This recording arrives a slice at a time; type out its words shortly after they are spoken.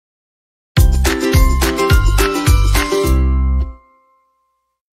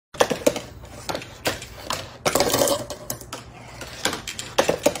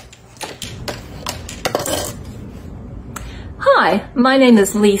Hi, my name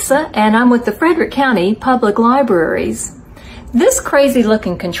is Lisa and I'm with the Frederick County Public Libraries. This crazy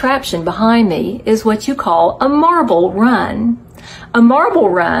looking contraption behind me is what you call a marble run. A marble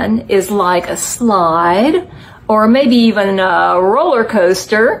run is like a slide or maybe even a roller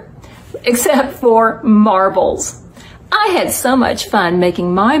coaster, except for marbles. I had so much fun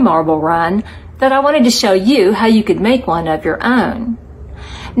making my marble run that I wanted to show you how you could make one of your own.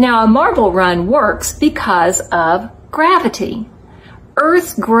 Now, a marble run works because of gravity.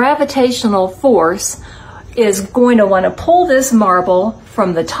 Earth's gravitational force is going to want to pull this marble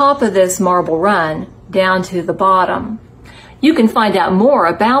from the top of this marble run down to the bottom. You can find out more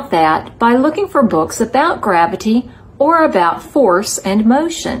about that by looking for books about gravity or about force and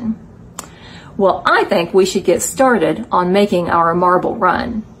motion. Well, I think we should get started on making our marble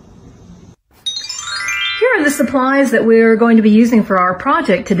run. Here are the supplies that we're going to be using for our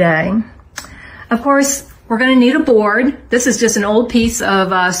project today. Of course, we're going to need a board. This is just an old piece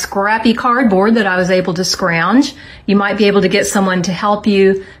of scrappy cardboard that I was able to scrounge. You might be able to get someone to help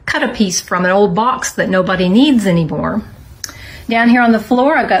you cut a piece from an old box that nobody needs anymore. Down here on the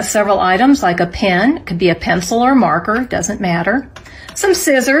floor, I've got several items like a pen. It could be a pencil or marker, doesn't matter. Some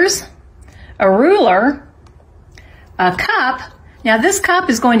scissors, a ruler, a cup. Now this cup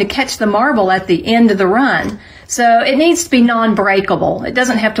is going to catch the marble at the end of the run, so it needs to be non-breakable. It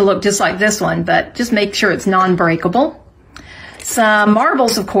doesn't have to look just like this one, but just make sure it's non-breakable. Some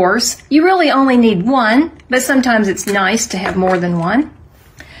marbles, of course. You really only need one, but sometimes it's nice to have more than one.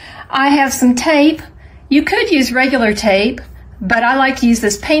 I have some tape. You could use regular tape, but I like to use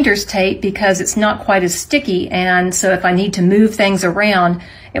this painter's tape because it's not quite as sticky, and so if I need to move things around,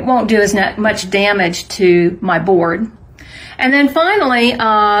 it won't do as much damage to my board. And then finally,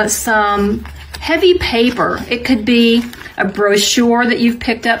 some heavy paper. It could be a brochure that you've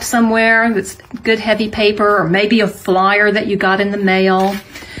picked up somewhere that's good heavy paper, or maybe a flyer that you got in the mail.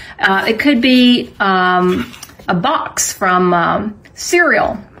 It could be a box from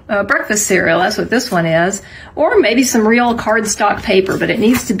cereal, breakfast cereal, that's what this one is, or maybe some real cardstock paper, but it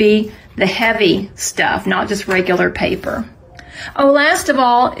needs to be the heavy stuff, not just regular paper. Oh, last of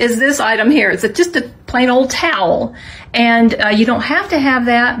all is this item here. It's just a plain old towel. And you don't have to have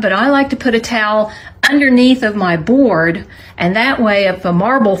that, but I like to put a towel underneath of my board. And that way, if a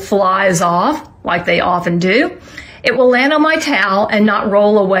marble flies off, like they often do, it will land on my towel and not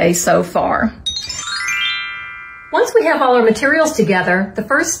roll away so far. Once we have all our materials together, the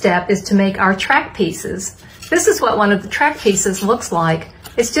first step is to make our track pieces. This is what one of the track pieces looks like.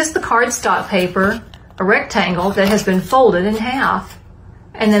 It's just the cardstock paper, a rectangle that has been folded in half,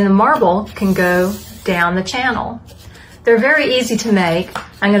 and then the marble can go down the channel. They're very easy to make.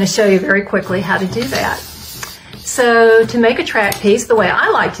 I'm going to show you very quickly how to do that. So to make a track piece, the way I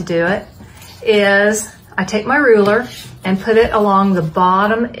like to do it is I take my ruler and put it along the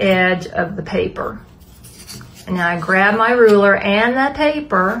bottom edge of the paper. And now I grab my ruler and that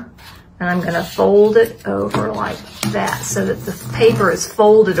paper and I'm going to fold it over like that so that the paper is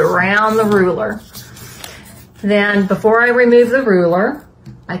folded around the ruler. Then before I remove the ruler,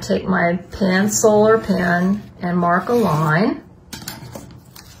 I take my pencil or pen and mark a line.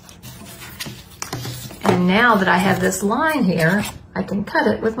 And now that I have this line here, I can cut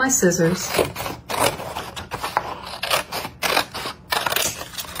it with my scissors.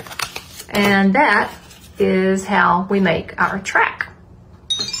 And that is how we make our track.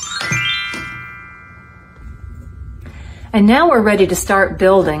 And now we're ready to start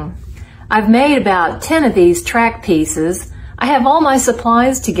building. I've made about 10 of these track pieces. I have all my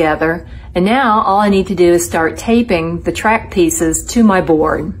supplies together, and now all I need to do is start taping the track pieces to my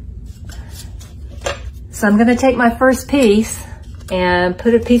board. So I'm going to take my first piece and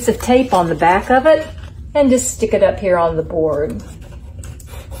put a piece of tape on the back of it and just stick it up here on the board.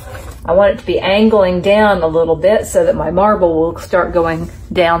 I want it to be angling down a little bit so that my marble will start going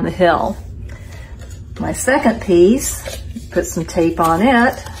down the hill. My second piece, put some tape on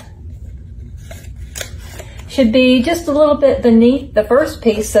it. Should be just a little bit beneath the first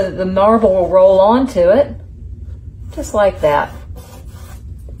piece so that the marble will roll onto it, just like that.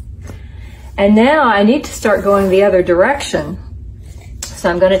 And now I need to start going the other direction. So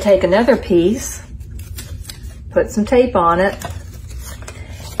I'm going to take another piece, put some tape on it,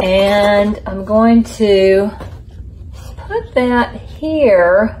 and I'm going to put that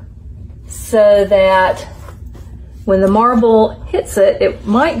here so that when the marble hits it, it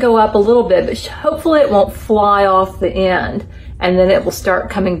might go up a little bit, but hopefully it won't fly off the end, and then it will start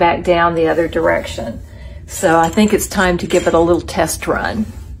coming back down the other direction. So I think it's time to give it a little test run.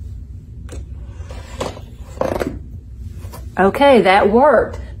 Okay, that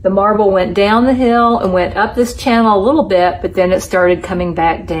worked. The marble went down the hill and went up this channel a little bit, but then it started coming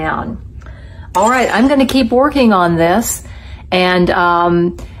back down. All right, I'm going to keep working on this. And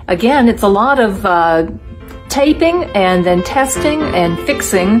again, it's a lot of taping and then testing and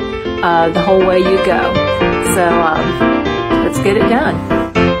fixing the whole way you go. So let's get it done.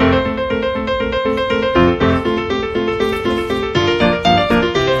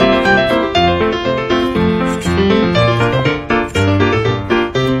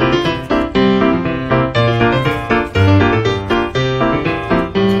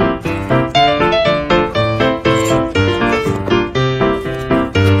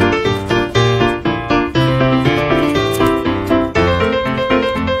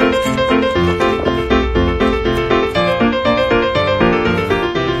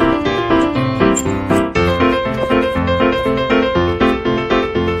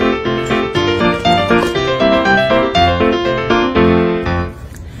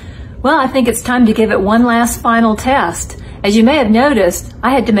 Well, I think it's time to give it one last final test. As you may have noticed,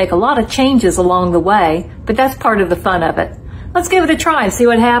 I had to make a lot of changes along the way, but that's part of the fun of it. Let's give it a try and see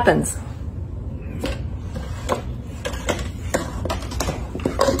what happens.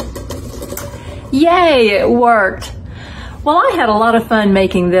 Yay, it worked! Well, I had a lot of fun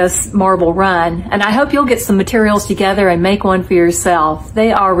making this marble run, and I hope you'll get some materials together and make one for yourself.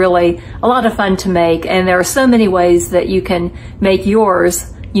 They are really a lot of fun to make, and there are so many ways that you can make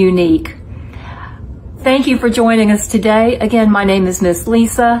yours unique. Thank you for joining us today. Again, my name is Miss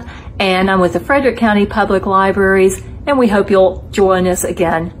Lisa, and I'm with the Frederick County Public Libraries, and we hope you'll join us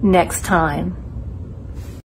again next time.